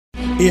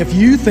If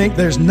you think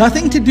there's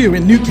nothing to do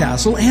in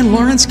Newcastle and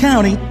Lawrence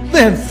County,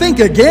 then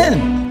think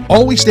again.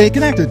 Always stay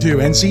connected to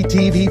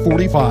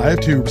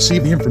NCTV45 to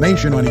receive the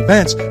information on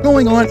events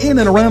going on in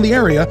and around the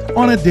area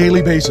on a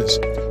daily basis.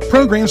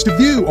 Programs to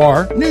view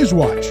are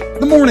NewsWatch,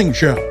 The Morning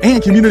Show,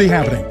 and Community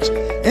Happenings.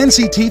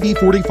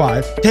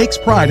 NCTV45 takes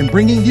pride in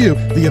bringing you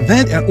the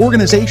event and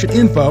organization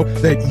info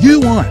that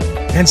you want.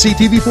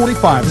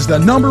 NCTV45 is the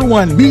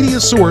 #1 media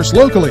source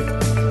locally.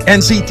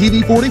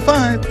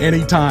 NCTV45,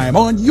 anytime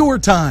on your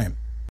time.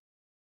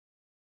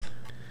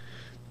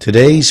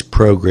 Today's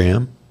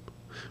program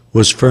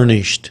was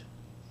furnished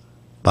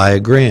by a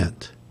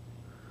grant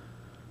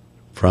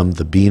from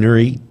the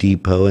Beanery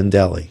Depot and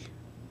Deli,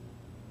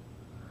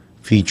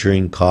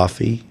 featuring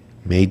coffee,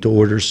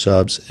 made-to-order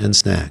subs, and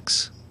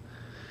snacks.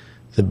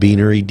 The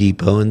Beanery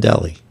Depot and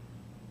Deli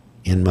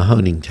in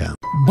Mahoningtown.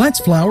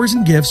 Butts Flowers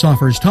and Gifts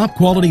offers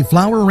top-quality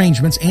flower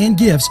arrangements and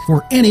gifts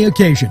for any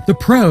occasion. The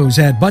pros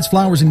at Butts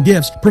Flowers and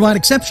Gifts provide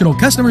exceptional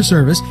customer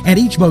service, and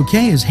each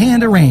bouquet is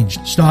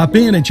hand-arranged. Stop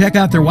in and check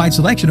out their wide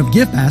selection of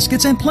gift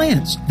baskets and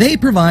plants. They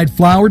provide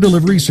flower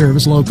delivery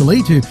service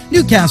locally to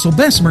Newcastle,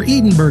 Bessemer,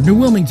 Edinburgh, New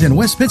Wilmington,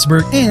 West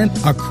Pittsburgh, and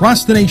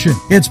across the nation.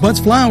 It's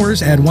Butts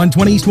Flowers at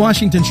 120 East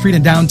Washington Street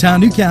in downtown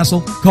Newcastle.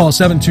 Call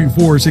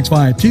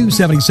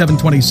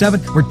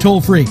 724-652-7727 or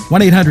toll-free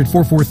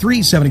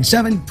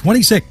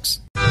 1-800-443-7726.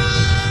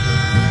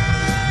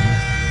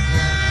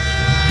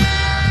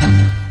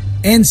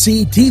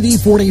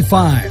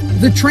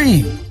 NCTV45, The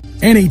Train,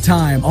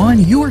 anytime on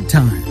your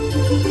time.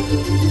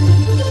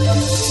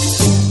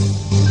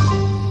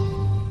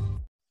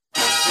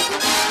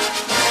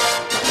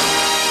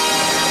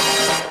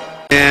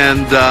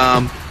 And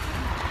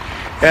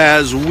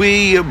as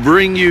we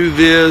bring you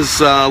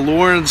this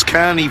Lawrence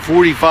County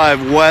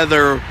 45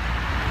 weather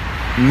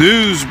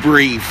news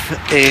brief,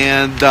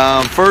 and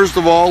first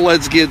of all,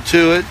 let's get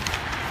to it.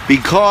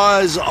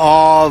 Because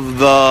of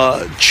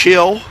the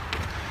chill,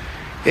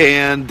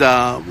 and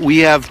we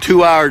have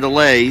 2-hour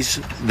delays.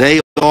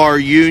 They are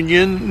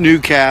Union,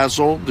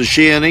 Newcastle,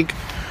 Neshannock,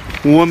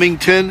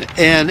 Wilmington,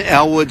 and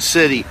Elwood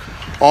City,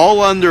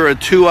 all under a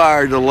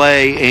 2-hour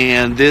delay.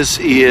 And this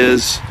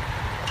is,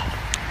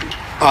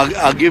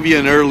 I'll give you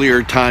an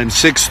earlier time,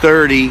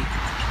 6:30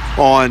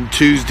 on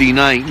Tuesday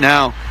night.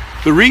 Now,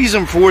 the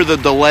reason for the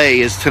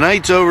delay is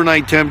tonight's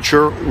overnight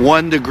temperature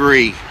 1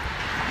 degree,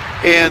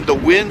 and the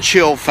wind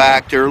chill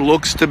factor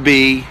looks to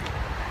be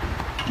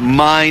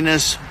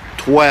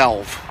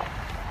 -12,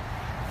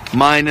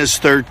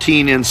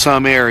 -13 in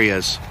some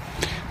areas.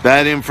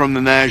 That in from the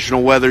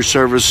National Weather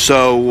Service.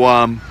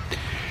 So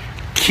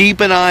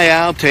keep an eye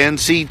out to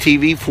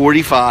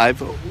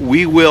NCTV45.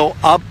 We will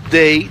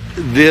update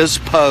this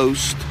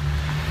post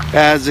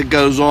as it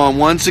goes on.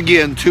 Once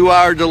again,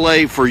 2-hour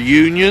delay for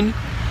Union,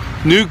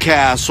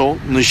 Newcastle,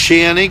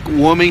 Neshannock,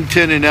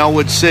 Wilmington, and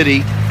Elwood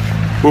City.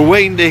 We're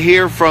waiting to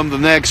hear from the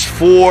next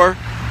 4.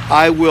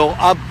 I will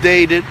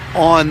update it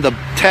on the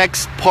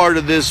text part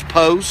of this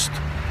post.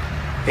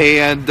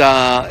 And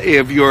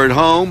if you're at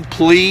home,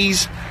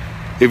 please,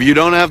 if you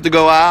don't have to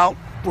go out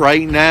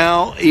right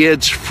now,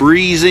 it's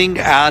freezing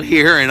out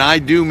here, and I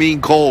do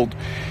mean cold,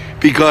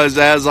 because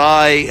as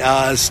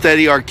I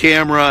steady our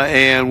camera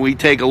and we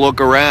take a look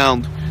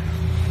around,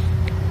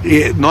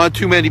 not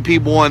too many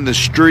people on the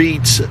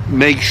streets.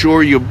 Make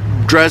sure you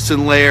dress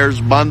in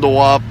layers,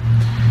 bundle up,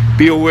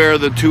 be aware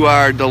of the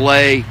 2-hour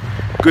delay.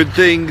 Good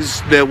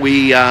things that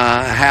we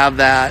have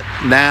that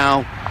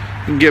now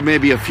and get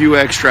maybe a few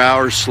extra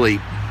hours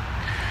sleep.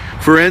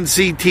 For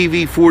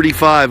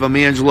NCTV45, I'm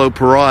Angelo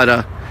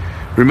Parada.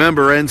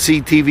 Remember,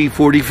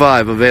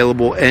 NCTV45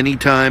 available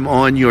anytime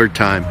on your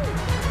time.